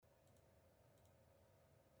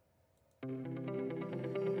Hello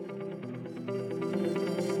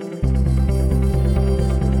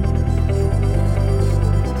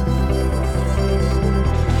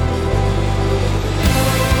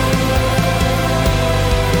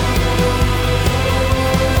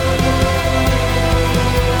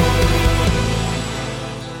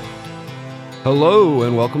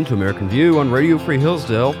and welcome to American View on Radio Free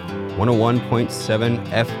Hillsdale, 101.7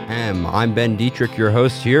 FM. I'm Ben Dietrich, your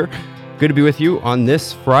host here. Good to be with you on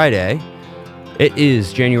this Friday. It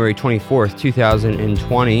is January 24th,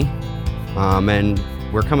 2020, and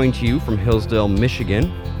we're coming to you from Hillsdale,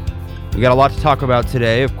 Michigan. We got a lot to talk about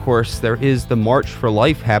today. Of course, there is the March for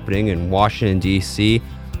Life happening in Washington, D.C.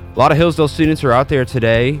 A lot of Hillsdale students are out there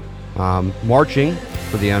today marching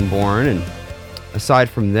for the unborn, and aside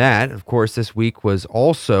from that, of course, this week was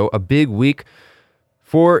also a big week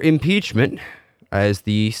for impeachment as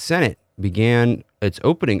the Senate began its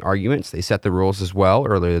opening arguments. They set the rules as well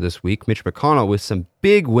earlier this week. Mitch McConnell with some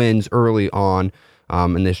big wins early on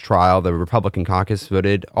in this trial. The Republican caucus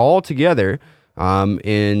voted all together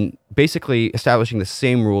in basically establishing the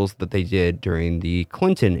same rules that they did during the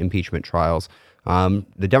Clinton impeachment trials.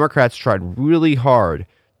 The Democrats tried really hard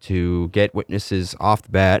to get witnesses off the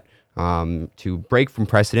bat to break from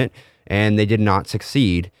precedent, and they did not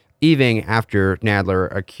succeed, even after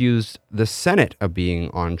Nadler accused the Senate of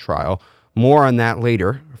being on trial. More on that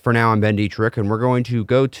later. For now, I'm Ben Dietrich, and we're going to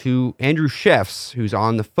go to Andrew Shefts, who's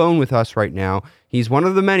on the phone with us right now. He's one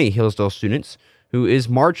of the many Hillsdale students who is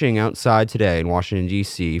marching outside today in Washington,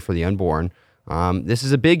 D.C. for the unborn. This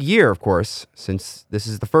is a big year, of course, since this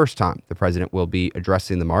is the first time the president will be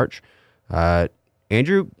addressing the march.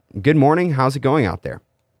 Andrew, good morning. How's it going out there?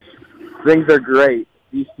 Things are great.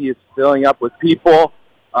 DC is filling up with people.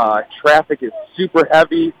 Traffic is super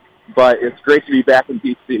heavy, but it's great to be back in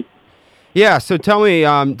DC. Yeah, so tell me,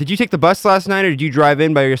 did you take the bus last night, or did you drive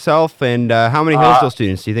in by yourself? And how many Hillsdale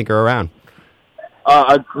students do you think are around?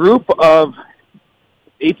 A group of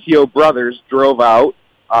ATO brothers drove out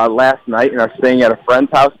last night and are staying at a friend's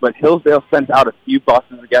house, but Hillsdale sent out a few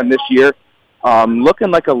buses again this year. Looking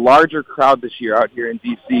like a larger crowd this year out here in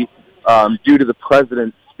DC due to the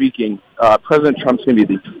president's speaking. President Trump's going to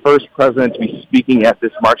be the first president to be speaking at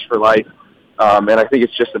this March for Life, and I think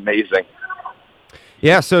it's just amazing.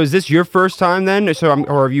 Yeah, so is this your first time then,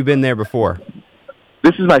 or have you been there before?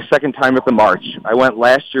 This is my second time at the march. I went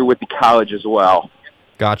last year with the college as well.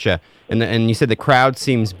 Gotcha. And you said the crowd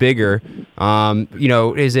seems bigger.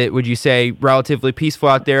 Is it, would you say, relatively peaceful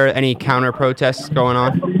out there? Any counter-protests going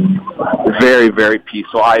on? Very, very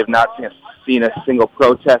peaceful. I have not seen a single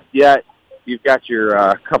protest yet. You've got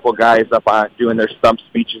your couple guys up on doing their stump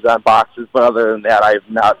speeches on boxes, but other than that, I have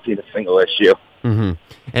not seen a single issue. Mm-hmm.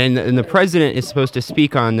 And the president is supposed to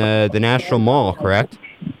speak on the National Mall, correct?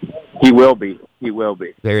 He will be. He will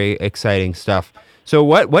be. Very exciting stuff. So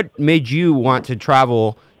what made you want to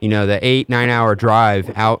travel, the 8-9 hour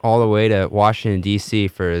drive out all the way to Washington, D.C.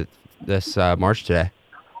 for this march today?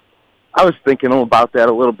 I was thinking about that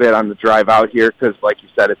a little bit on the drive out here because, like you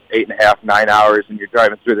said, it's 8.5, 9 hours, and you're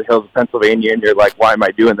driving through the hills of Pennsylvania, and you're like, why am I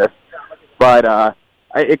doing this? But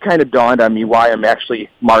it kind of dawned on me why I'm actually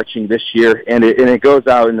marching this year, and it goes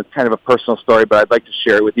out, and it's kind of a personal story, but I'd like to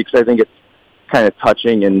share it with you because I think it's kind of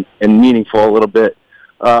touching and meaningful a little bit.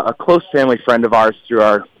 A close family friend of ours through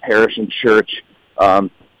our parish and church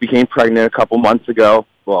became pregnant a couple months ago,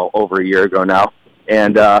 well, over a year ago now,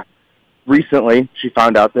 and recently, she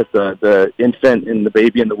found out that the infant and the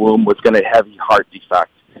baby in the womb was going to have a heart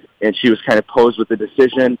defect, and she was kind of posed with the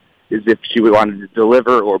decision is if she wanted to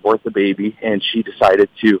deliver or abort the baby, and she decided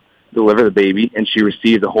to deliver the baby, and she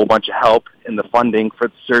received a whole bunch of help and the funding for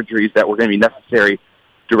the surgeries that were going to be necessary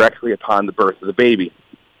directly upon the birth of the baby.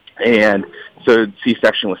 And so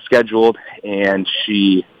C-section was scheduled, and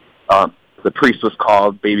the priest was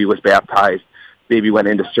called, baby was baptized, baby went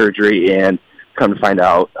into surgery, and come to find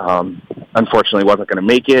out, unfortunately wasn't going to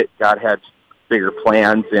make it. God had bigger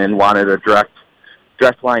plans and wanted a direct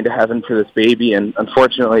line to heaven for this baby. And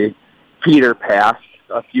unfortunately, Peter passed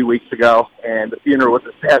a few weeks ago, and the funeral was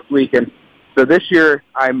this past week. And so this year,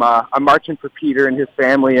 I'm marching for Peter and his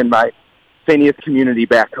family and my St. community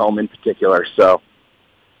back home in particular. So,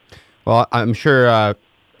 well, I'm sure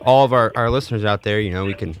all of our listeners out there,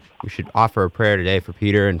 we should offer a prayer today for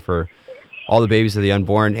Peter and for all the babies of the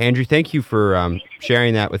unborn. Andrew, thank you for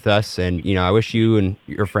sharing that with us, and I wish you and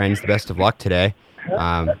your friends the best of luck today.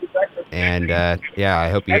 I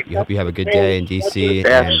hope you have a good day in DC.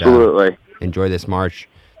 Absolutely. And enjoy this march.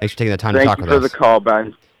 Thanks for taking the time to talk with us. Thank you for the call, Ben.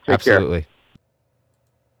 Take care. Absolutely.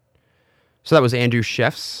 So that was Andrew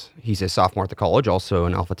Shefts. He's a sophomore at the college, also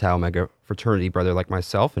an Alpha Tau Omega fraternity brother like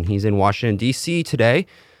myself, and he's in Washington, D.C. today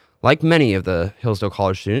like many of the Hillsdale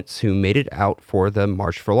College students who made it out for the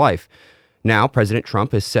March for Life. Now, President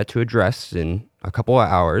Trump is set to address in a couple of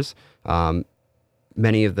hours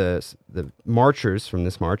many of the marchers from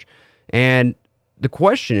this march. And the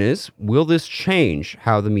question is, will this change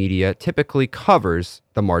how the media typically covers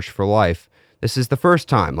the March for Life? This is the first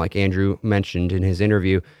time, like Andrew mentioned in his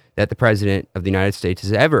interview, that the President of the United States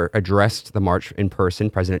has ever addressed the march in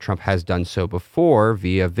person. President Trump has done so before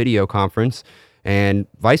via video conference, and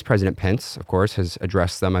Vice President Pence, of course, has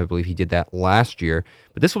addressed them. I believe he did that last year.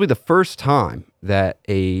 But this will be the first time that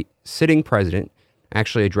a sitting president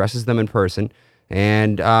actually addresses them in person.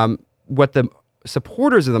 And what the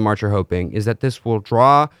supporters of the march are hoping is that this will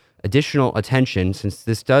draw additional attention, since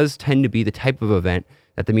this does tend to be the type of event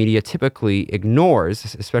that the media typically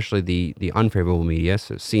ignores, especially the unfavorable media.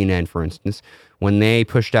 So CNN, for instance, when they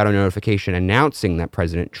pushed out a notification announcing that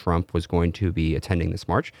President Trump was going to be attending this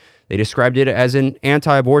march, they described it as an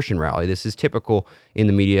anti-abortion rally. This is typical in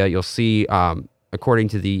the media. You'll see, according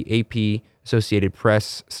to the AP Associated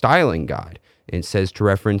Press styling guide, it says to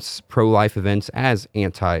reference pro-life events as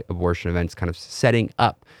anti-abortion events, kind of setting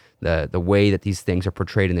up the way that these things are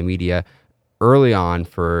portrayed in the media early on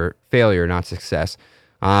for failure, not success.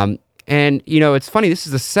 And, it's funny, this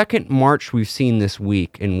is the second march we've seen this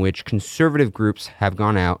week in which conservative groups have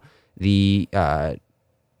gone out.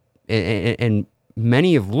 And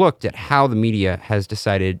many have looked at how the media has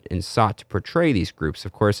decided and sought to portray these groups.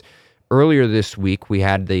 Of course, earlier this week, we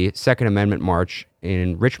had the Second Amendment March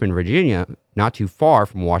in Richmond, Virginia, not too far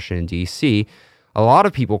from Washington, D.C. A lot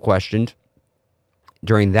of people questioned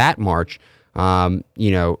during that march,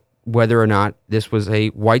 whether or not this was a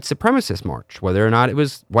white supremacist march, whether or not it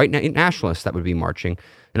was white nationalists that would be marching.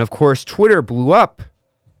 And of course, Twitter blew up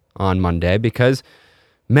on Monday because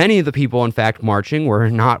many of the people, in fact, marching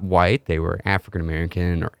were not white. They were African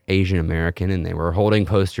American or Asian American, and they were holding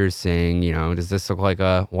posters saying, does this look like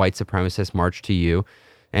a white supremacist march to you?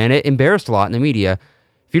 And it embarrassed a lot in the media.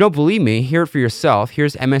 If you don't believe me, hear it for yourself.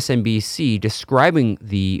 Here's MSNBC describing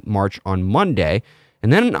the march on Monday.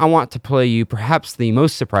 And then I want to play you perhaps the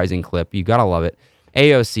most surprising clip. You gotta love it.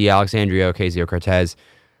 AOC, Alexandria Ocasio-Cortez.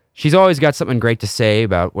 She's always got something great to say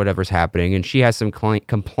about whatever's happening, and she has some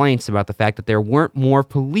complaints about the fact that there weren't more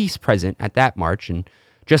police present at that march. And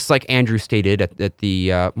just like Andrew stated at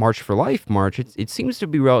the March for Life march, it seems to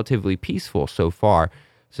be relatively peaceful so far.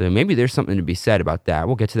 So maybe there's something to be said about that.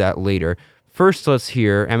 We'll get to that later. First, let's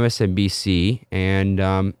hear MSNBC and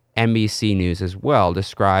NBC News as well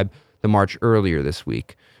describe the march earlier this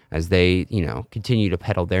week as they, continue to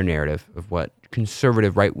peddle their narrative of what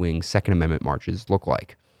conservative right-wing Second Amendment marches look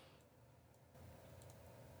like.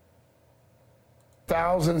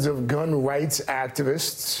 Thousands of gun rights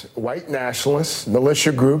activists, white nationalists,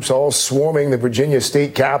 militia groups all swarming the Virginia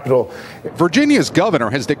state capitol. Virginia's governor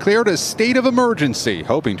has declared a state of emergency,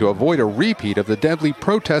 hoping to avoid a repeat of the deadly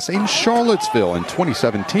protests in Charlottesville in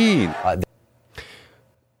 2017.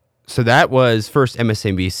 So that was first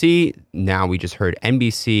MSNBC. Now we just heard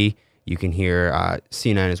NBC. You can hear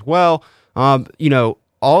CNN as well. All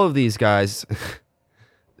of these guys,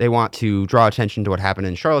 they want to draw attention to what happened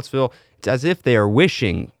in Charlottesville. It's as if they are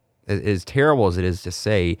wishing, as terrible as it is to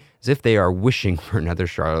say, as if they are wishing for another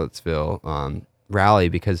Charlottesville rally,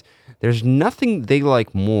 because there's nothing they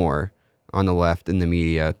like more on the left in the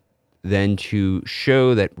media than to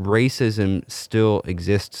show that racism still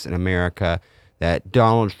exists in America, that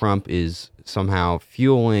Donald Trump is somehow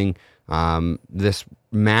fueling this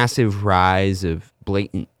massive rise of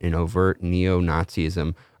blatant and overt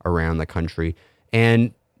neo-Nazism around the country.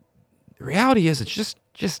 And the reality is it's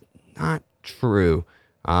just not true.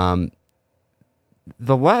 The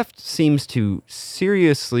left seems to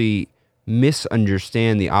seriously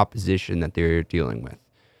misunderstand the opposition that they're dealing with.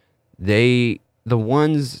 The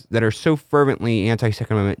ones that are so fervently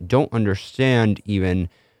anti-Second Amendment don't understand even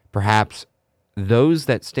perhaps those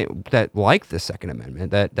that like the Second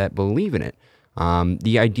Amendment, that believe in it.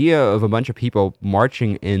 The idea of a bunch of people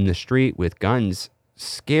marching in the street with guns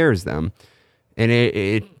scares them. And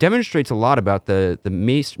it demonstrates a lot about the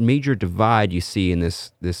major divide you see in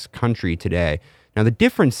this country today. Now, the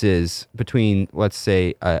differences between, let's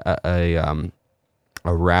say, a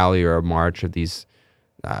rally or a march of these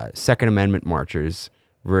Second Amendment marchers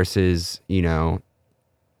versus, the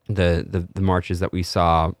marches that we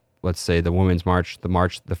saw, let's say the Women's March,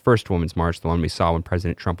 the first Women's March, the one we saw when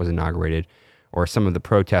President Trump was inaugurated, or some of the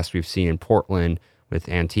protests we've seen in Portland with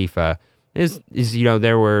Antifa, is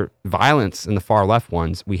there were violence in the far left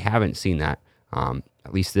ones. We haven't seen that,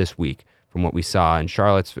 at least this week, from what we saw in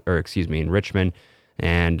in Richmond,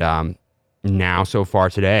 and now so far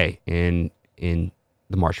today in the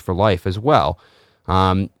March for Life as well.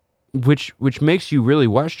 which makes you really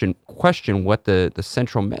question what the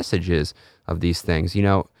central message is of these things.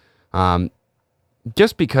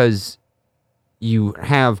 Just because you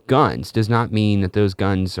have guns does not mean that those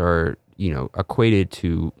guns are, equated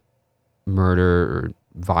to murder or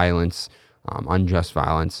violence, unjust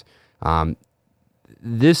violence.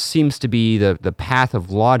 This seems to be the path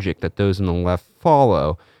of logic that those on the left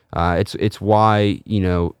follow. It's why,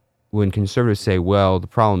 when conservatives say, well, the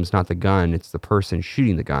problem is not the gun, it's the person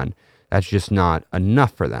shooting the gun, that's just not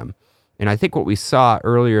enough for them. And I think what we saw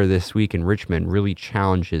earlier this week in Richmond really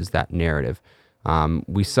challenges that narrative.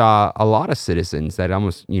 We saw a lot of citizens that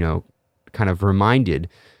almost, kind of reminded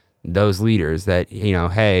those leaders that,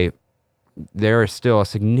 hey, there are still a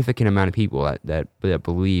significant amount of people that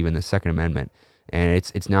believe in the Second Amendment, and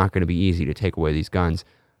it's not going to be easy to take away these guns.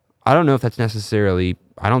 I don't know if that's necessarily,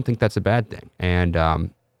 I don't think that's a bad thing.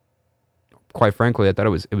 And quite frankly, I thought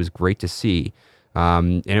it was great to see.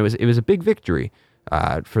 And it was a big victory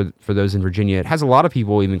for those in Virginia. It has a lot of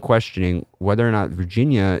people even questioning whether or not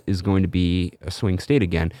Virginia is going to be a swing state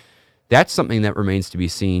again. That's something that remains to be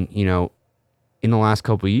seen. In the last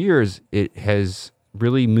couple of years, it has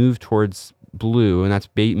really moved towards blue, and that's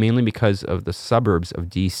mainly because of the suburbs of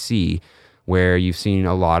D.C., where you've seen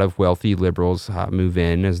a lot of wealthy liberals move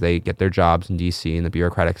in as they get their jobs in D.C., and the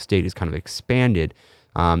bureaucratic state has kind of expanded.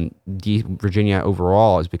 Virginia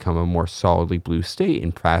overall has become a more solidly blue state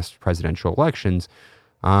in past presidential elections.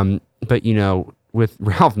 But, with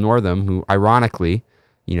Ralph Northam, who ironically,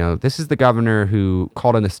 this is the governor who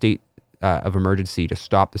called in a state of emergency to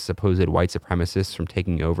stop the supposed white supremacists from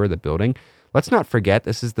taking over the building. Let's not forget,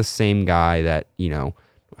 this is the same guy that,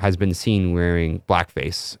 has been seen wearing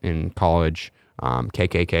blackface in college,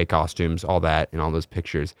 KKK costumes, all that, and all those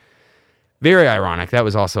pictures. Very ironic. That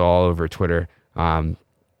was also all over Twitter. And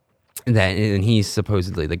he's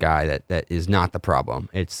supposedly the guy that is not the problem.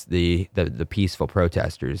 It's the peaceful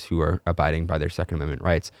protesters who are abiding by their Second Amendment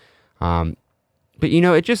rights. But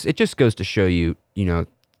it just goes to show you,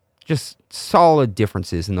 just solid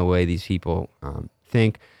differences in the way these people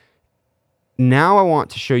think. Now I want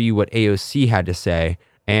to show you what AOC had to say.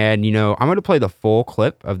 And, I'm going to play the full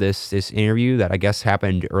clip of this interview that I guess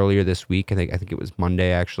happened earlier this week. I think it was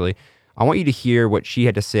Monday, actually. I want you to hear what she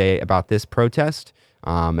had to say about this protest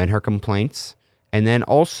and her complaints. And then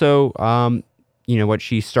also, what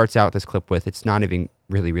she starts out this clip with. It's not even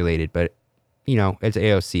really related, but, it's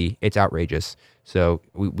AOC. It's outrageous. So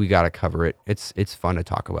we got to cover it. It's fun to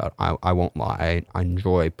talk about. I won't lie. I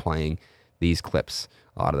enjoy playing these clips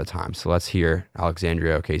a lot of the time. So let's hear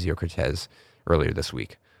Alexandria Ocasio-Cortez earlier this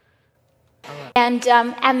week. And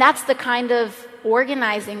that's the kind of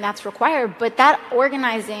organizing that's required. But that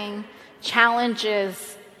organizing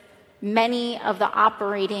challenges many of the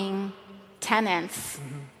operating tenets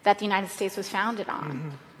that the United States was founded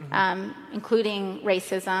on, including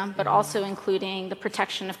racism, but also including the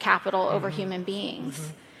protection of capital over human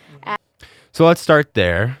beings. So let's start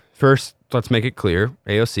there. First, let's make it clear.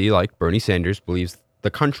 AOC, like Bernie Sanders, believes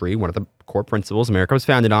the country, one of the core principles America was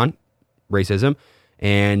founded on, racism,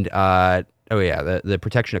 and the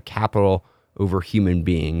protection of capital over human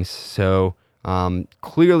beings. So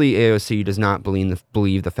clearly AOC does not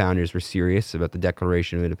believe the founders were serious about the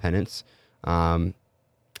Declaration of Independence.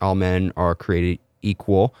 All men are created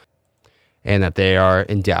equal and that they are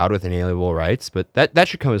endowed with inalienable rights. But that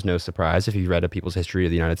should come as no surprise if you've read A People's History of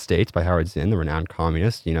the United States by Howard Zinn, the renowned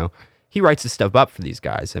communist. He writes this stuff up for these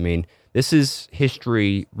guys. I mean, this is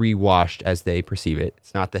history rewashed as they perceive it.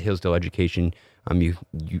 It's not the Hillsdale education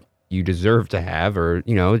you deserve to have, or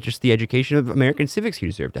just the education of American civics you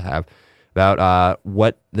deserve to have about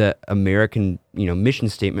what the American mission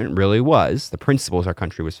statement really was. The principles our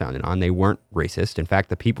country was founded on. They weren't racist. In fact,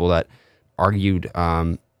 the people that argued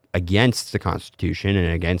against the Constitution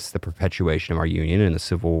and against the perpetuation of our Union in the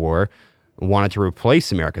Civil War wanted to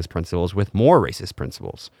replace America's principles with more racist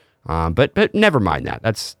principles. But never mind that.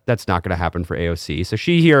 That's not going to happen for AOC. So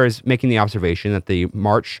she here is making the observation that the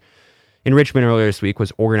march in Richmond earlier this week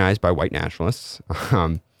was organized by white nationalists.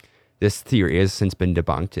 This theory has since been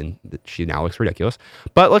debunked, and she now looks ridiculous.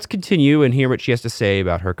 But let's continue and hear what she has to say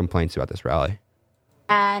about her complaints about this rally.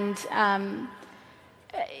 And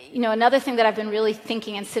another thing that I've been really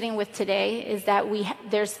thinking and sitting with today is that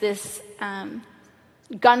there's this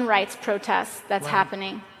gun rights protest that's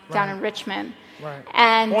happening down in Richmond. Right.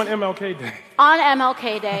 And on MLK Day. On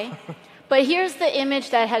MLK Day. But here's the image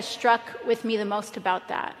that has struck with me the most about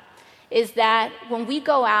that, is that when we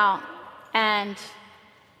go out and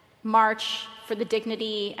march for the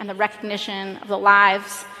dignity and the recognition of the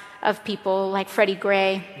lives of people like Freddie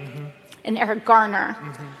Gray and Eric Garner,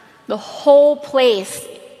 the whole place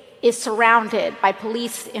is surrounded by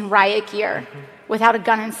police in riot gear without a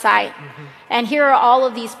gun in sight. And here are all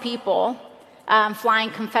of these people flying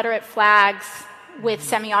Confederate flags with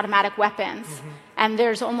semi-automatic weapons, and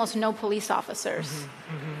there's almost no police officers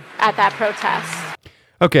at that protest.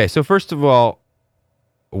 Okay, so first of all,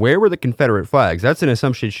 where were the Confederate flags? That's an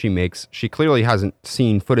assumption she makes. She clearly hasn't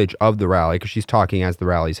seen footage of the rally because she's talking as the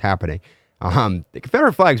rally's happening. The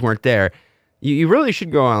Confederate flags weren't there. You really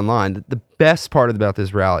should go online. The best part about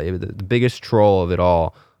this rally, the biggest troll of it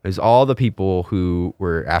all, is all the people who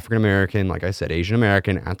were African American, like I said, Asian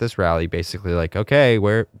American at this rally, basically like, okay,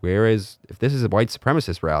 where is, if this is a white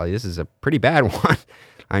supremacist rally, this is a pretty bad one.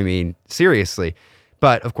 I mean, seriously.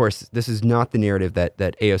 But of course, this is not the narrative that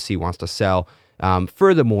AOC wants to sell.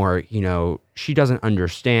 Furthermore, she doesn't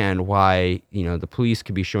understand why, the police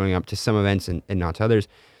could be showing up to some events and not to others.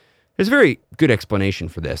 There's a very good explanation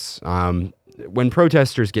for this. When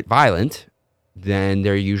protesters get violent, then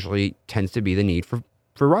there usually tends to be the need for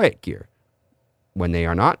riot gear. When they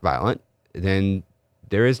are not violent, then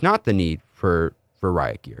there is not the need for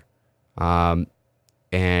riot gear. And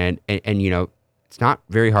it's not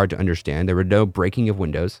very hard to understand. There were no breaking of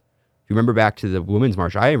windows. If you remember back to the Women's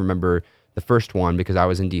March, I remember the first one because I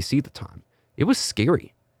was in D.C. at the time. It was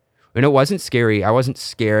scary. And it wasn't scary. I wasn't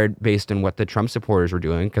scared based on what the Trump supporters were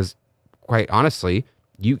doing because, quite honestly,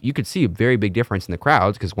 you could see a very big difference in the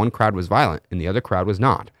crowds because one crowd was violent and the other crowd was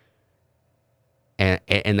not.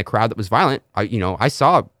 And the crowd that was violent, I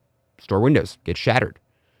saw store windows get shattered.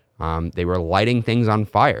 They were lighting things on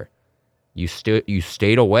fire. You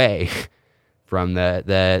stayed away from the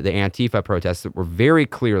Antifa protests that were very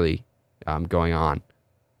clearly going on.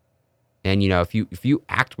 And if you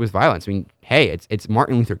act with violence, I mean, hey, it's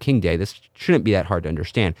Martin Luther King Day. This shouldn't be that hard to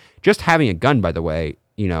understand. Just having a gun, by the way,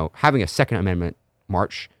 having a Second Amendment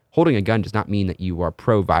march, holding a gun does not mean that you are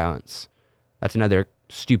pro-violence. That's another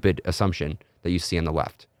stupid assumption that you see on the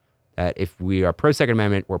left. That if we are pro-Second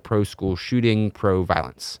Amendment, we're pro-school shooting,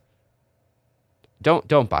 pro-violence.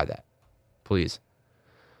 Don't buy that, please.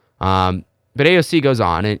 But AOC goes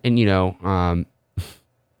on, and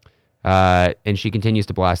she continues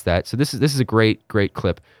to blast that. So this is a great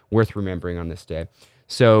clip worth remembering on this day.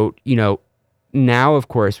 So now of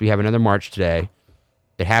course we have another march today.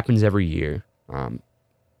 It happens every year.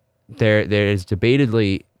 There is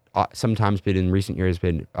debatedly sometimes been in recent years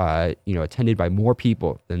been attended by more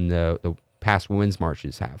people than the past women's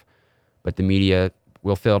marches have, but the media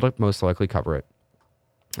will fail to most likely cover it.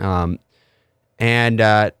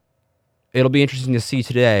 It'll be interesting to see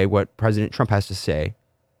today what President Trump has to say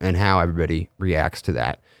and how everybody reacts to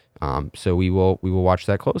that. So we will watch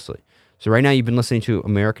that closely. So right now you've been listening to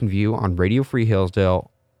American View on Radio Free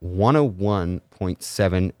Hillsdale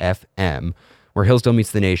 101.7 FM, where Hillsdale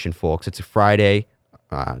meets the nation, folks. It's a Friday,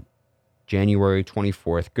 January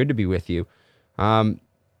 24th. Good to be with you. And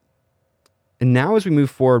now as we move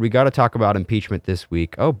forward, we got to talk about impeachment this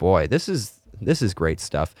week. Oh boy, this is great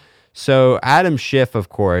stuff. So Adam Schiff, of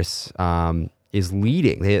course, is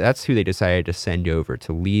leading. That's who they decided to send over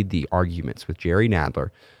to lead the arguments with Jerry Nadler,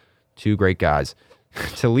 two great guys,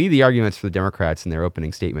 to lead the arguments for the Democrats in their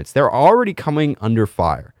opening statements. They're already coming under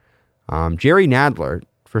fire. Jerry Nadler,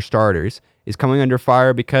 for starters, is coming under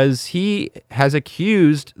fire because he has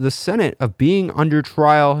accused the Senate of being under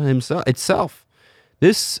trial itself.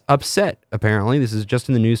 This upset, apparently, this is just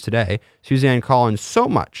in the news today, Suzanne Collins so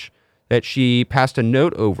much that she passed a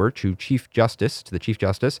note over to the Chief Justice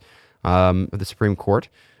of the Supreme Court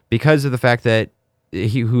because of the fact that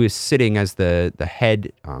who is sitting as the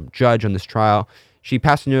head judge on this trial, she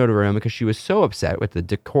passed a note over him because she was so upset with the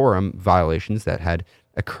decorum violations that had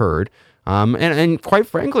occurred. And quite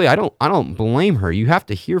frankly, I don't blame her. You have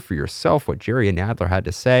to hear for yourself what Jerry Nadler had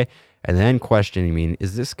to say and then question,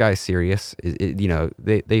 is this guy serious?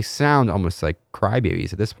 They sound almost like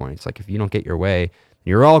crybabies at this point. It's like, if you don't get your way,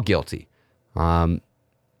 you're all guilty.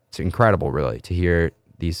 It's incredible, really, to hear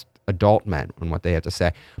these adult men and what they have to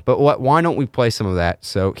say. But why don't we play some of that?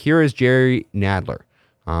 So here is Jerry Nadler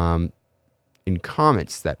in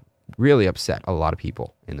comments that really upset a lot of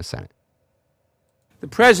people in the Senate. The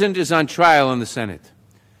president is on trial in the Senate,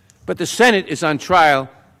 but the Senate is on trial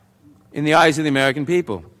in the eyes of the American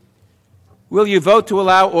people. Will you vote to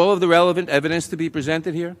allow all of the relevant evidence to be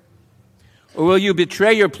presented here? Or will you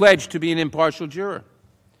betray your pledge to be an impartial juror?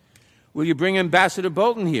 Will you bring Ambassador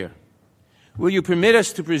Bolton here? Will you permit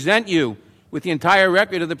us to present you with the entire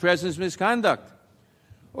record of the president's misconduct?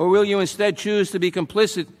 Or will you instead choose to be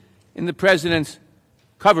complicit in the president's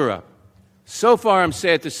cover-up? So far, I'm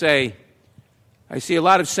sad to say, I see a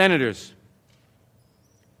lot of senators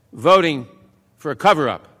voting for a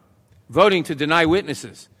cover-up, voting to deny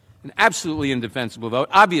witnesses, an absolutely indefensible vote,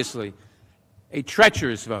 obviously a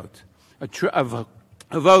treacherous vote,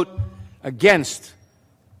 a vote against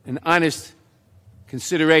an honest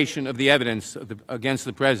consideration of the evidence against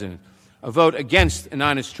the president, a vote against an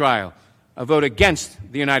honest trial, a vote against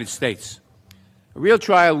the United States. A real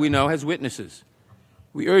trial, we know, has witnesses.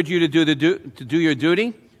 We urge you to do your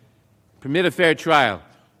duty, permit a fair trial.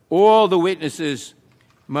 All the witnesses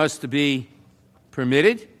must be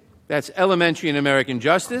permitted. That's elementary in American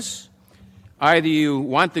justice. Either you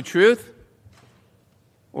want the truth,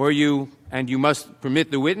 or you must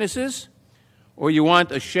permit the witnesses, or you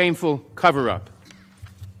want a shameful cover-up.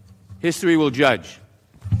 History will judge,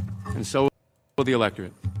 and so will the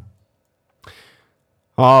electorate.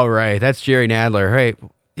 All right, that's Jerry Nadler. Hey,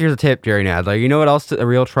 here's a tip, Jerry Nadler. You know what else a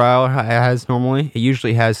real trial has normally? It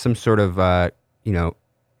usually has some sort of,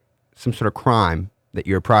 some sort of crime that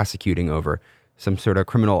you're prosecuting over, some sort of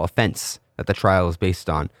criminal offense that the trial is based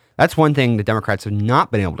on. That's one thing the Democrats have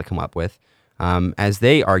not been able to come up with, as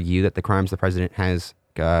they argue that the crimes the president has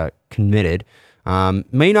committed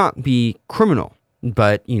may not be criminal,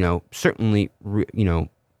 but, certainly,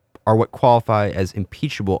 are what qualify as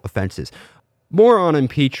impeachable offenses. More on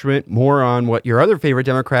impeachment, more on what your other favorite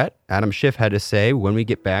Democrat, Adam Schiff, had to say when we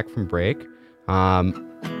get back from break.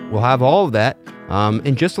 We'll have all of that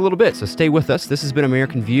in just a little bit, so stay with us. This has been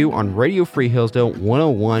American View on Radio Free Hillsdale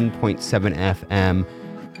 101.7 FM.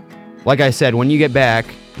 Like I said, when you get back,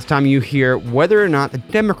 it's time you hear whether or not the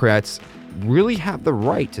Democrats really have the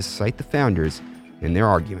right to cite the founders in their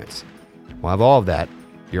arguments. We'll have all of that.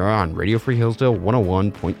 You're on Radio Free Hillsdale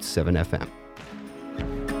 101.7 FM.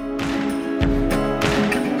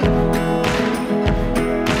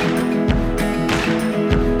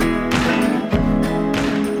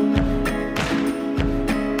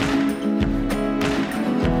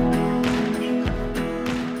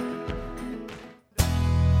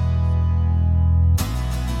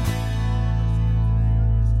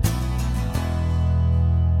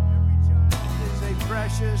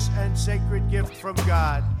 And sacred gift from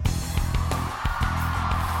God.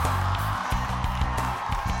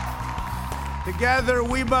 Together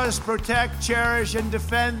we must protect, cherish, and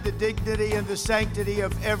defend the dignity and the sanctity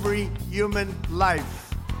of every human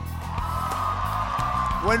life.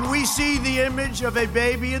 When we see the image of a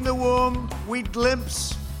baby in the womb, we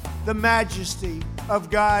glimpse the majesty of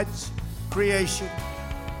God's creation.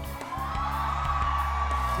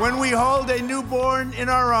 When we hold a newborn in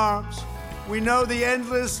our arms, we know the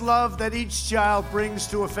endless love that each child brings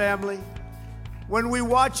to a family. When we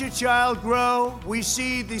watch a child grow, we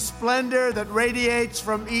see the splendor that radiates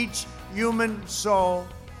from each human soul.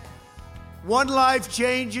 One life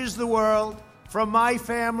changes the world. From my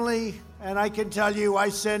family, and I can tell you, I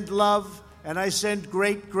send love, and I send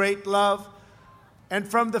great, great love. And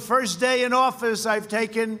from the first day in office, I've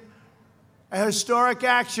taken a historic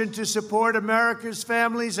action to support America's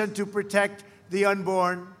families and to protect the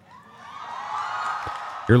unborn.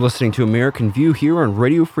 You're listening to American View here on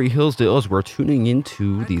Radio Free Hillsdale as we're tuning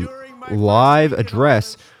into the live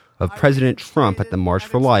address of President Trump at the March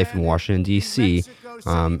for Life in Washington, D.C.,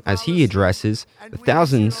 as he addresses the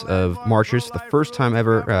thousands of marchers for the first time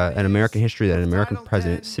ever in American history that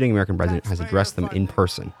sitting American president, has addressed them in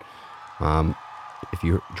person. If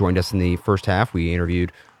you joined us in the first half, we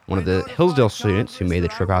interviewed one of the Hillsdale students who made the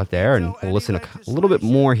trip out there, and we'll listen a little bit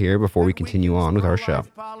more here before we continue on with our show.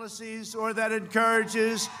 Policies or that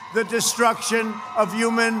encourages the destruction of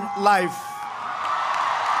human life.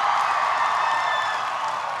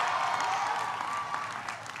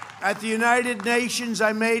 At the United Nations,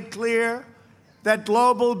 I made clear that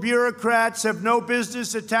global bureaucrats have no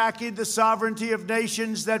business attacking the sovereignty of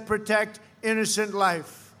nations that protect innocent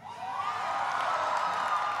life.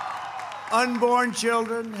 Unborn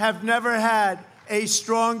children have never had a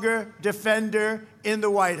stronger defender in the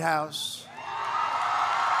White House.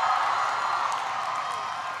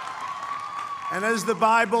 And as the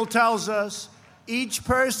Bible tells us, each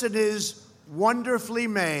person is wonderfully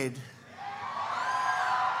made.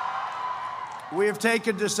 We have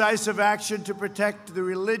taken decisive action to protect the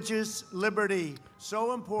religious liberty,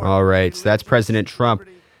 so important. All right, so that's President Trump.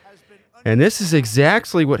 And this is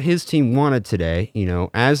exactly what his team wanted today.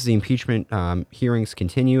 As the impeachment hearings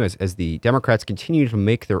continue, as the Democrats continue to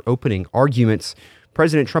make their opening arguments,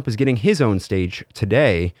 President Trump is getting his own stage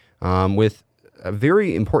today with a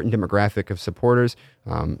very important demographic of supporters,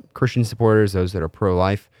 Christian supporters, those that are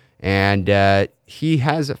pro-life. And he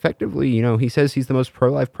has effectively, he says he's the most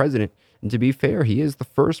pro-life president. And to be fair, he is the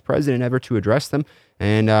first president ever to address them.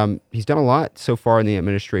 And he's done a lot so far in the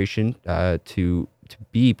administration to to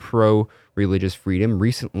be pro-religious freedom.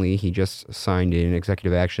 Recently, he just signed an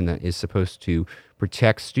executive action that is supposed to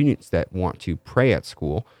protect students that want to pray at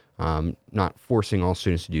school, not forcing all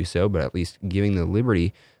students to do so, but at least giving the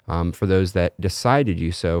liberty for those that decide to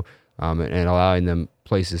do so, and allowing them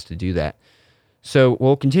places to do that. So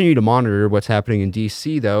we'll continue to monitor what's happening in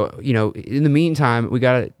D.C., though. In the meantime, we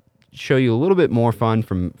got to show you a little bit more fun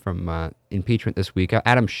from impeachment this week.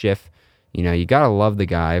 Adam Schiff, you got to love the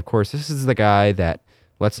guy. Of course, this is the guy that,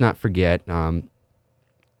 let's not forget,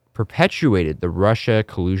 perpetuated the Russia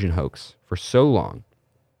collusion hoax for so long.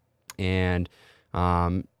 And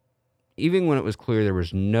even when it was clear there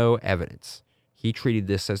was no evidence, he treated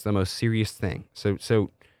this as the most serious thing. So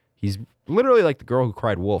he's literally like the girl who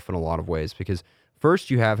cried wolf in a lot of ways, because first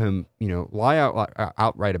you have him, lie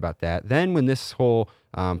outright about that. Then when this whole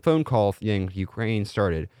phone call thing with Ukraine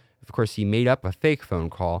started, of course, he made up a fake phone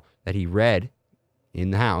call that he read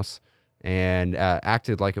in the House and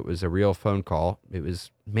acted like it was a real phone call. It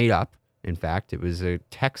was made up. In fact, it was a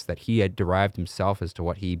text that he had derived himself as to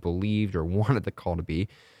what he believed or wanted the call to be.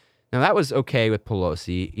 Now, that was okay with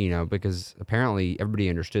Pelosi, because apparently everybody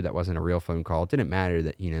understood that wasn't a real phone call. It didn't matter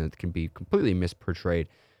that, it can be completely misportrayed.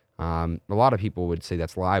 A lot of people would say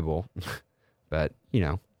that's libel, but,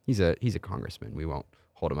 he's a congressman. We won't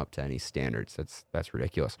hold him up to any standards. That's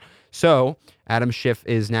ridiculous. So Adam Schiff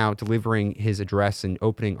is now delivering his address and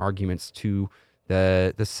opening arguments to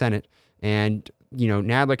the Senate. And,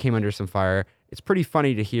 Nadler came under some fire. It's pretty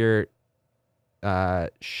funny to hear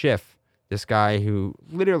Schiff, this guy who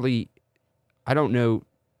literally, I don't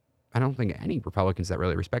think any Republicans that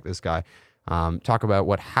really respect this guy, talk about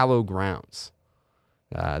what hallowed grounds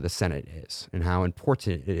the Senate is and how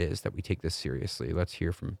important it is that we take this seriously. Let's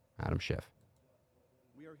hear from Adam Schiff.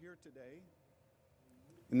 We are here today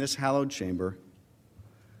in this hallowed chamber,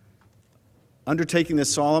 undertaking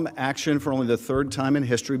this solemn action for only the third time in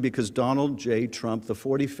history because Donald J. Trump, the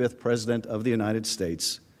 45th President of the United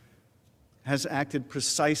States, has acted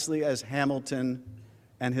precisely as Hamilton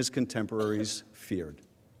and his contemporaries feared.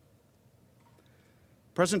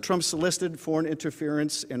 President Trump solicited foreign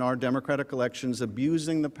interference in our democratic elections,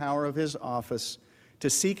 abusing the power of his office to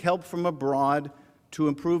seek help from abroad to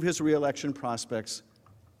improve his re-election prospects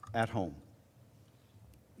at home.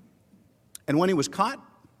 And when he was caught,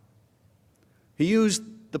 he used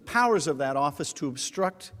the powers of that office to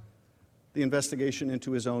obstruct the investigation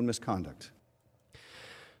into his own misconduct.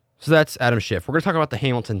 So that's Adam Schiff. We're going to talk about the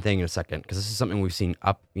Hamilton thing in a second, because this is something we've seen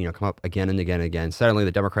come up again and again and again. Suddenly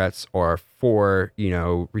the Democrats are for,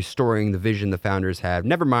 restoring the vision the founders had.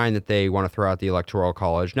 Never mind that they want to throw out the Electoral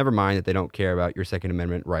College. Never mind that they don't care about your Second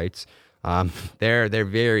Amendment rights. They're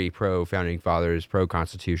very pro-founding fathers,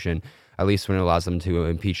 pro-Constitution, at least when it allows them to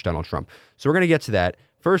impeach Donald Trump. So we're going to get to that.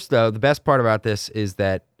 First, though, the best part about this is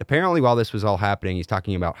that apparently while this was all happening, he's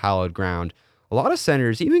talking about hallowed ground. A lot of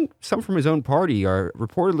senators, even some from his own party, are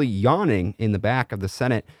reportedly yawning in the back of the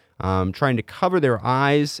Senate, trying to cover their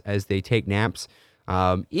eyes as they take naps.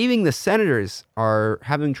 Even the senators are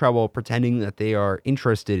having trouble pretending that they are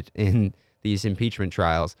interested in these impeachment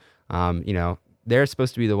trials. They're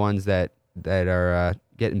supposed to be the ones that are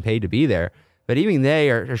getting paid to be there. But even they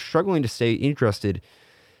are struggling to stay interested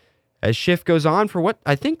as Schiff goes on for what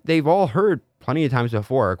I think they've all heard plenty of times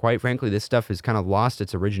before. Quite frankly, this stuff has kind of lost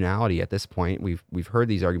its originality at this point. We've heard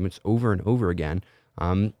these arguments over and over again.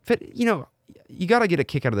 But, you got to get a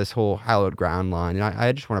kick out of this whole hallowed ground line. And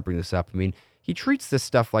I just want to bring this up. I mean, he treats this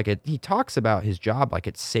stuff like he talks about his job like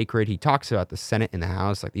it's sacred. He talks about the Senate and the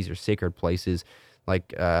House like these are sacred places.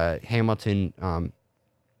 Like Hamilton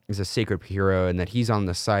is a sacred hero, and that he's on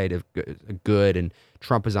the side of good and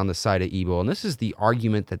Trump is on the side of evil. And this is the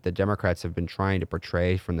argument that the Democrats have been trying to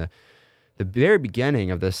portray from the very beginning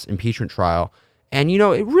of this impeachment trial. And,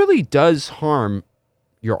 it really does harm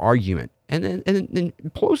your argument. And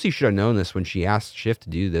Pelosi should have known this when she asked Schiff to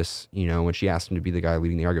do this, when she asked him to be the guy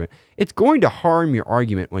leading the argument. It's going to harm your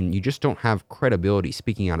argument when you just don't have credibility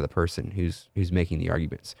speaking out of the person who's making the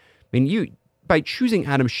arguments. I mean, by choosing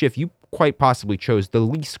Adam Schiff, you quite possibly chose the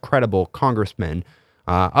least credible congressman,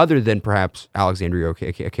 other than perhaps Alexandria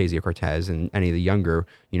Ocasio-Cortez and any of the younger,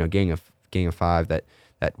 Gang of Five that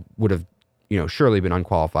would have, surely been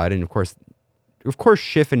unqualified. And of course,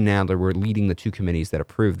 Schiff and Nadler were leading the two committees that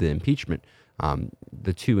approved the impeachment,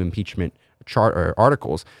 the two impeachment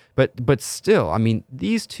articles. But still, I mean,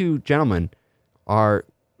 these two gentlemen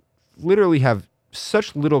literally have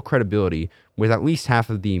such little credibility with at least half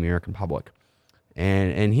of the American public.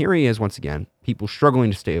 And here he is once again, people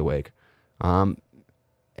struggling to stay awake. And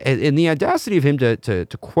the audacity of him to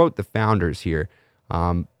quote the founders here,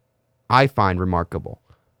 I find remarkable.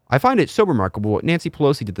 I find it so remarkable. Nancy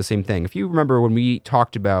Pelosi did the same thing. If you remember when we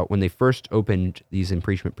talked about when they first opened these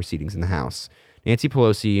impeachment proceedings in the House, Nancy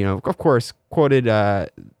Pelosi, of course, quoted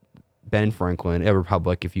Ben Franklin, "A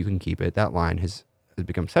republic, if you can keep it." That line has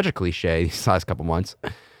become such a cliche these last couple months.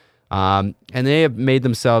 And they have made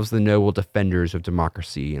themselves the noble defenders of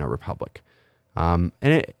democracy in a republic. At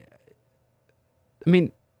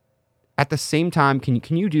the same time,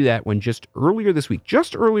 can you do that when just earlier this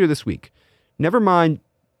week, never mind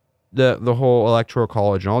the whole Electoral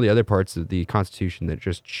College and all the other parts of the Constitution that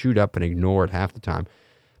just chewed up and ignored half the time,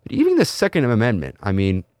 but even the Second Amendment,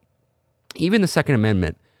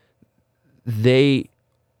 they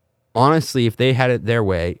honestly, if they had it their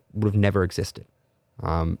way, would have never existed.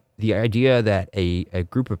 The idea that a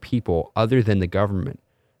group of people other than the government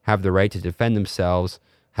have the right to defend themselves,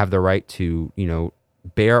 have the right to,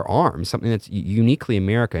 bear arms, something that's uniquely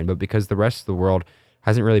American, but because the rest of the world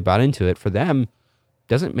hasn't really bought into it, for them,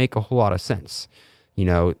 doesn't make a whole lot of sense.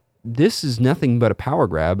 This is nothing but a power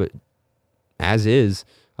grab, as is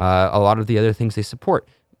a lot of the other things they support.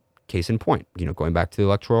 Case in point, going back to the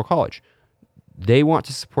Electoral College. They want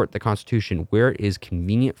to support the Constitution where it is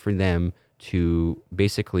convenient for them to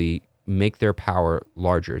basically make their power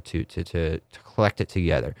larger, to collect it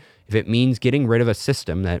together. If it means getting rid of a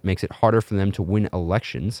system that makes it harder for them to win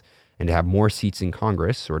elections and to have more seats in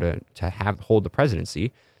Congress or to hold the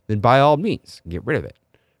presidency, then by all means, get rid of it.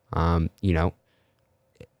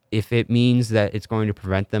 If it means that it's going to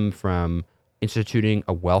prevent them from instituting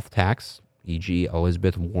a wealth tax, e.g.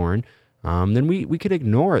 Elizabeth Warren, then we could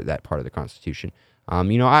ignore that part of the Constitution.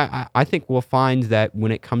 I think we'll find that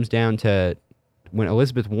when it comes down to when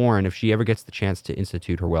Elizabeth Warren, if she ever gets the chance to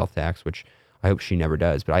institute her wealth tax, which I hope she never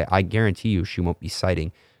does, but I guarantee you she won't be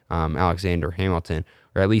citing Alexander Hamilton,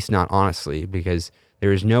 or at least not honestly, because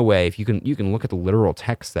there is no way, if you can look at the literal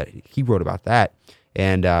text that he wrote about that,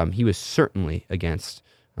 and he was certainly against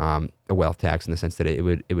a wealth tax in the sense that it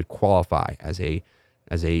would qualify as a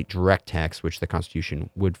direct tax, which the Constitution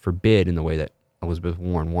would forbid in the way that Elizabeth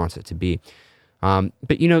Warren wants it to be. But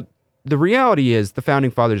the reality is the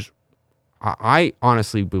Founding Fathers, I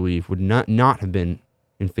honestly believe, would not have been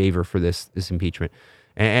in favor for this impeachment.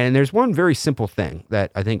 And there's one very simple thing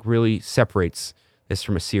that I think really separates this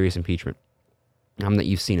from a serious impeachment that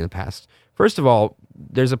you've seen in the past. First of all,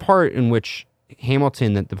 there's a part in which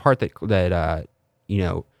Hamilton, the part that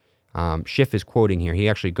Schiff is quoting here, he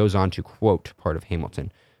actually goes on to quote part of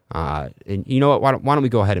Hamilton. And you know what? Why don't we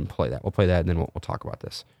go ahead and play that? We'll play that and then we'll talk about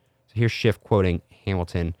this. So here's Schiff quoting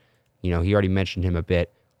Hamilton. He already mentioned him a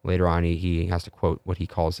bit. Later on, he has to quote what he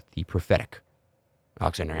calls the prophetic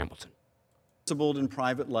Alexander Hamilton. Principled in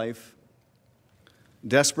private life,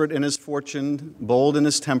 desperate in his fortune, bold in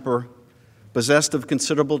his temper, possessed of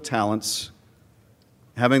considerable talents,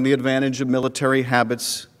 having the advantage of military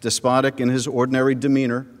habits, despotic in his ordinary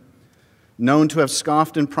demeanor, known to have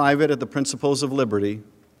scoffed in private at the principles of liberty,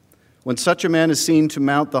 when such a man is seen to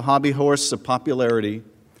mount the hobby horse of popularity,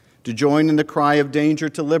 to join in the cry of danger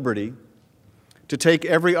to liberty, to take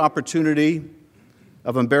every opportunity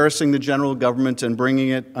of embarrassing the general government and bringing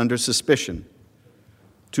it under suspicion,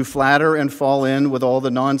 to flatter and fall in with all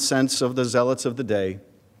the nonsense of the zealots of the day,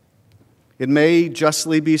 it may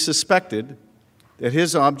justly be suspected that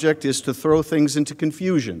his object is to throw things into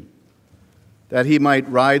confusion, that he might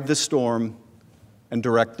ride the storm and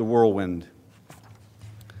direct the whirlwind.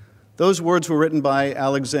 Those words were written by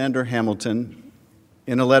Alexander Hamilton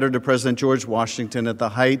in a letter to President George Washington at the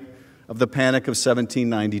height of the Panic of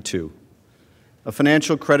 1792, a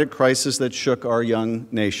financial credit crisis that shook our young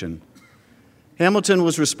nation. Hamilton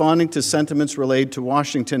was responding to sentiments relayed to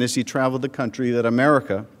Washington as he traveled the country that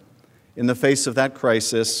America, in the face of that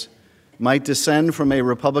crisis, might descend from a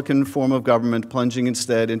Republican form of government, plunging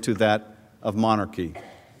instead into that of monarchy.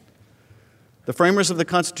 The framers of the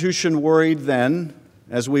Constitution worried then,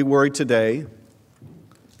 as we worry today,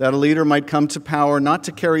 that a leader might come to power not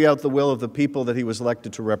to carry out the will of the people that he was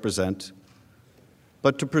elected to represent,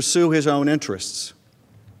 but to pursue his own interests.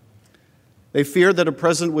 They feared that a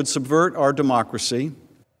president would subvert our democracy.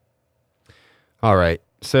 All right,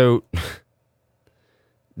 so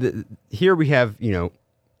here we have,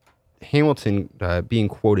 Hamilton being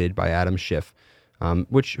quoted by Adam Schiff,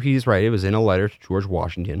 which he's right, it was in a letter to George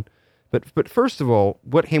Washington. But first of all,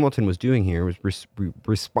 what Hamilton was doing here was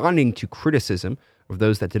responding to criticism of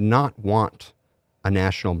those that did not want a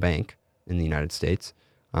national bank in the United States.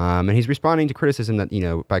 And he's responding to criticism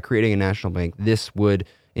that, by creating a national bank, this would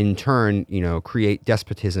in turn, create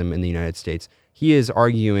despotism in the United States. He is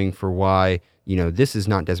arguing for why, this is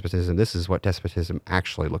not despotism. This is what despotism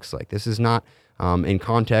actually looks like. This is not in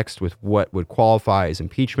context with what would qualify as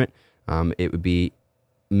impeachment. It would be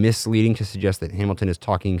misleading to suggest that Hamilton is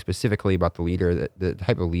talking specifically about the leader, the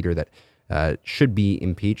type of leader that should be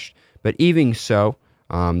impeached. But even so,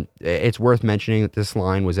 it's worth mentioning that this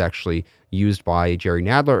line was actually used by Jerry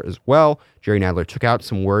Nadler as well. Jerry Nadler took out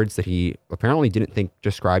some words that he apparently didn't think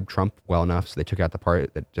described Trump well enough, so they took out the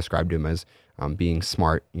part that described him as being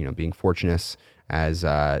smart, being fortunate, as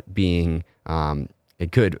being a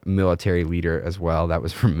good military leader as well. That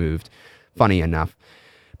was removed. Funny enough.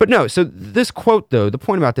 But no, so this quote, though, the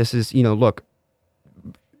point about this is, look,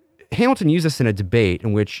 Hamilton used this in a debate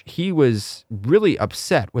in which he was really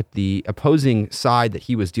upset with the opposing side that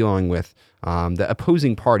he was dealing with, the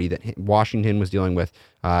opposing party that Washington was dealing with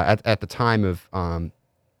at the time of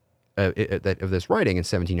this writing in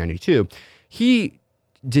 1792. He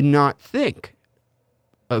did not think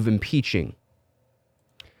of impeaching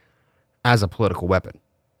as a political weapon,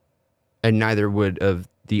 and neither would of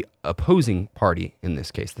the opposing party in this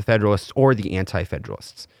case, the Federalists or the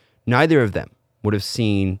Anti-Federalists. Neither of them would have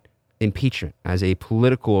seen impeachment as a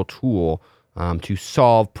political tool to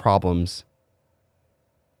solve problems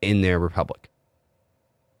in their republic.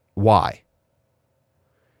 Why?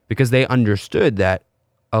 Because they understood that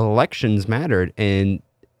elections mattered, and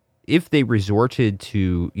if they resorted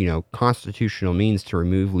to, constitutional means to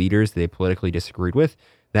remove leaders they politically disagreed with,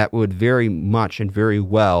 that would very much and very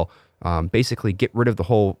well basically get rid of the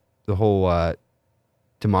whole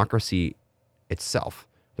democracy itself,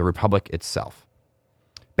 the republic itself.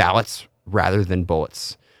 Ballots rather than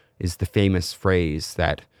bullets is the famous phrase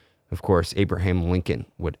that, of course, Abraham Lincoln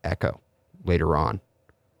would echo later on.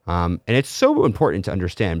 And it's so important to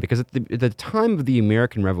understand because at the time of the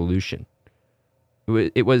American Revolution,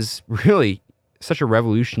 it was really such a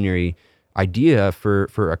revolutionary idea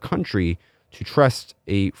for a country to trust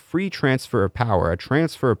a free transfer of power, a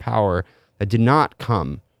transfer of power that did not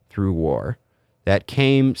come through war, that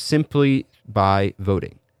came simply by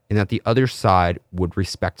voting, and that the other side would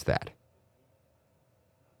respect that.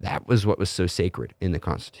 That was what was so sacred in the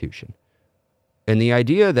Constitution. And the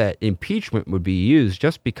idea that impeachment would be used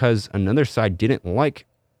just because another side didn't like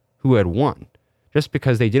who had won, just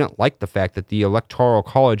because they didn't like the fact that the Electoral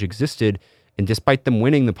College existed, and despite them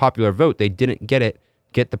winning the popular vote, they didn't get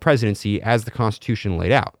the presidency as the Constitution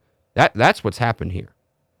laid out. That's what's happened here.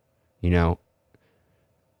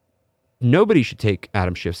 Nobody should take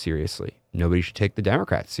Adam Schiff seriously. Nobody should take the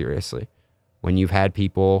Democrats seriously when you've had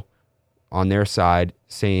people on their side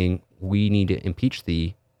saying, we need to impeach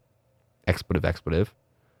the expletive.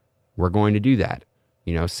 We're going to do that.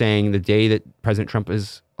 Saying the day that President Trump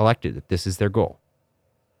is elected, that this is their goal.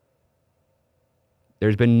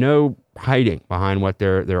 There's been no hiding behind what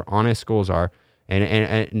their honest goals are.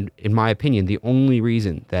 And in my opinion, the only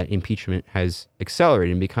reason that impeachment has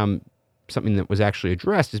accelerated and become something that was actually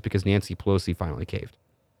addressed is because Nancy Pelosi finally caved.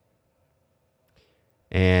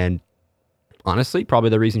 And honestly, probably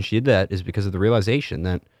the reason she did that is because of the realization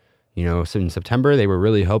that, in September, they were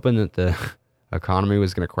really hoping that the economy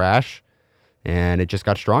was going to crash, and it just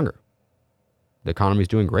got stronger. The economy's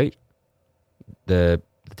doing great. The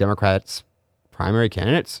Democrats' primary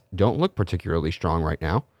candidates don't look particularly strong right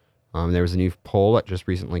now. There was a new poll that just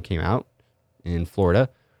recently came out in Florida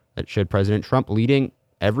that showed President Trump leading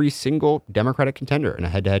every single Democratic contender in a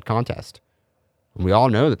head-to-head contest. And we all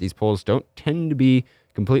know that these polls don't tend to be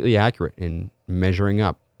completely accurate in measuring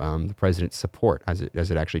up the president's support as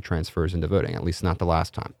it actually transfers into voting, at least not the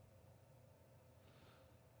last time.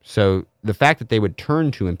 So the fact that they would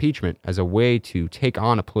turn to impeachment as a way to take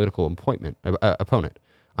on a political opponent,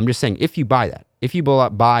 I'm just saying, if you buy that, if you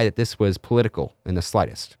buy that this was political in the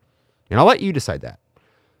slightest, and I'll let you decide that.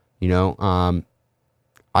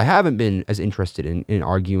 I haven't been as interested in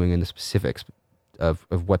arguing in the specifics of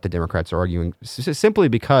what the Democrats are arguing, simply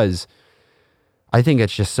because I think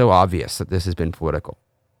it's just so obvious that this has been political.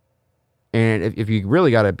 And if you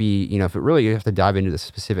really got to be, if it really you have to dive into the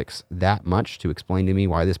specifics that much to explain to me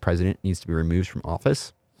why this president needs to be removed from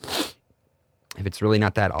office, if it's really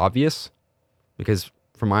not that obvious, because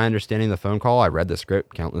from my understanding of the phone call, I read the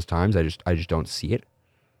script countless times, I just don't see it.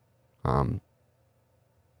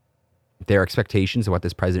 Their expectations of what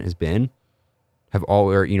this president has been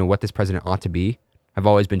what this president ought to be have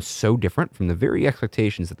always been so different from the very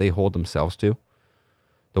expectations that they hold themselves to.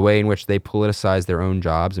 The way in which they politicize their own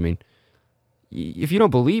jobs. I mean, if you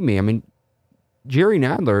don't believe me, Jerry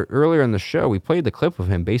Nadler, earlier in the show, we played the clip of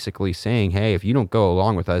him basically saying, hey, if you don't go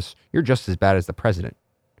along with us, you're just as bad as the president.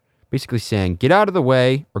 Basically saying, get out of the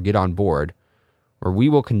way or get on board, or we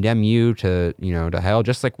will condemn you to hell,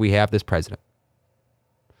 just like we have this president.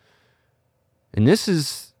 And this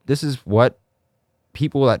is what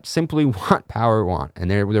people that simply want power want, and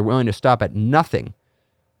they're willing to stop at nothing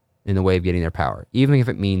in the way of getting their power, even if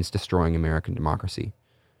it means destroying American democracy.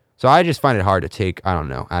 So I just find it hard to take, I don't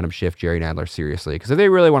know, Adam Schiff, Jerry Nadler seriously, because if they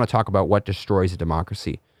really want to talk about what destroys a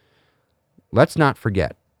democracy, let's not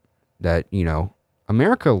forget that,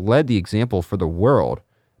 America led the example for the world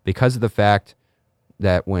because of the fact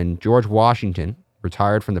that when George Washington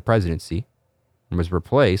retired from the presidency and was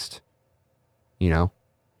replaced,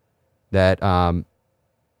 that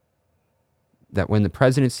when the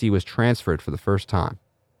presidency was transferred for the first time,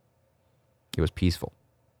 it was peaceful.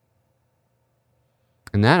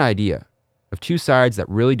 And that idea of two sides that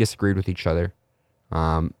really disagreed with each other,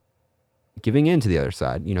 giving in to the other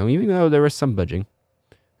side, even though there was some budging,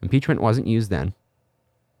 impeachment wasn't used then.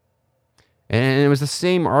 And it was the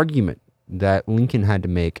same argument that Lincoln had to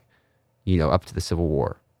make, up to the Civil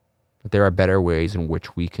War, that there are better ways in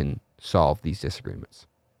which we can solve these disagreements.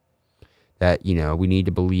 That, we need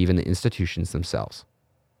to believe in the institutions themselves.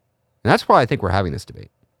 And that's why I think we're having this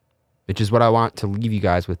debate, which is what I want to leave you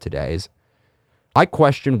guys with today is I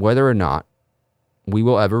question whether or not we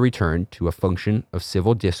will ever return to a function of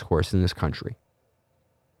civil discourse in this country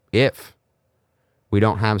if we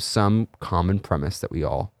don't have some common premise that we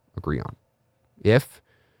all agree on. If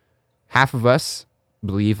half of us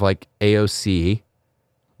believe, like AOC,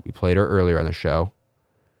 we played her earlier on the show,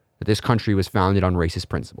 that this country was founded on racist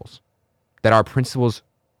principles, that our principles,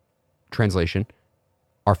 translation,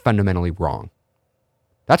 are fundamentally wrong.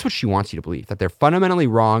 That's what she wants you to believe, that they're fundamentally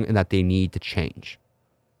wrong and that they need to change.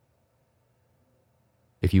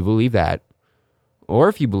 If you believe that, or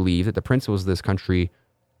if you believe that the principles of this country,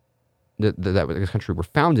 that this country were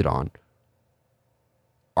founded on,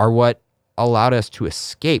 are what allowed us to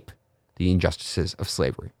escape the injustices of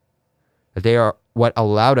slavery, that they are what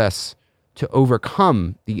allowed us to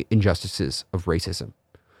overcome the injustices of racism,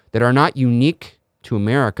 that are not unique to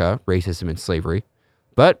America, racism and slavery,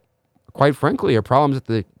 but quite frankly, are problems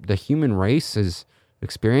that the human race has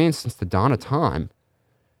experienced since the dawn of time.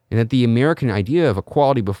 And that the American idea of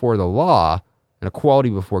equality before the law and equality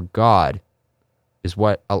before God is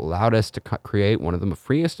what allowed us to create one of the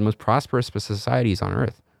freest and most prosperous societies on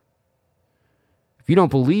earth. If you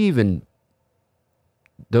don't believe in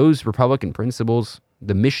those Republican principles,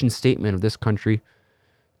 the mission statement of this country,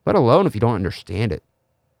 let alone if you don't understand it,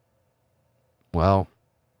 well,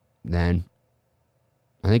 then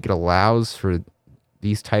I think it allows for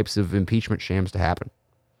these types of impeachment shams to happen,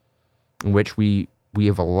 in which we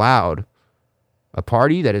have allowed a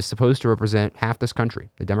party that is supposed to represent half this country,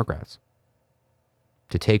 the Democrats,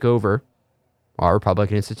 to take over our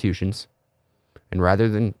Republican institutions, and rather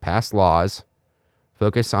than pass laws,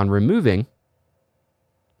 focus on removing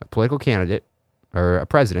a political candidate or a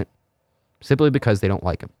president simply because they don't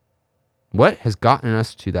like him. What has gotten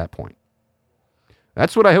us to that point?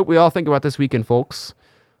 That's what I hope we all think about this weekend, folks.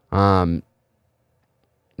 Because,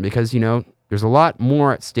 there's a lot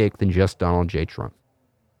more at stake than just Donald J. Trump.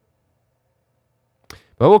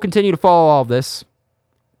 But we'll continue to follow all of this.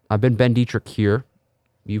 I've been Ben Dietrich here.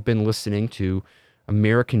 You've been listening to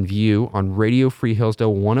American View on Radio Free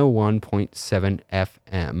Hillsdale 101.7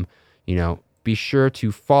 FM. Be sure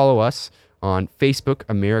to follow us on Facebook,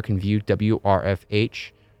 American View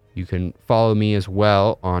WRFH. You can follow me as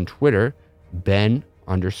well on Twitter, Ben_DIETD.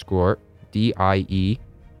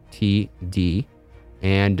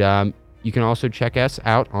 And you can also check us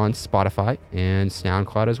out on Spotify and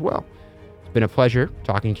SoundCloud as well. It's been a pleasure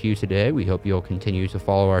talking to you today. We hope you'll continue to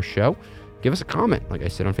follow our show. Give us a comment, like I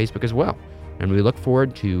said, on Facebook as well. And we look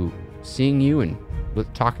forward to seeing you and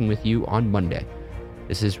talking with you on Monday.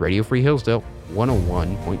 This is Radio Free Hillsdale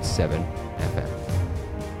 101.7 FM.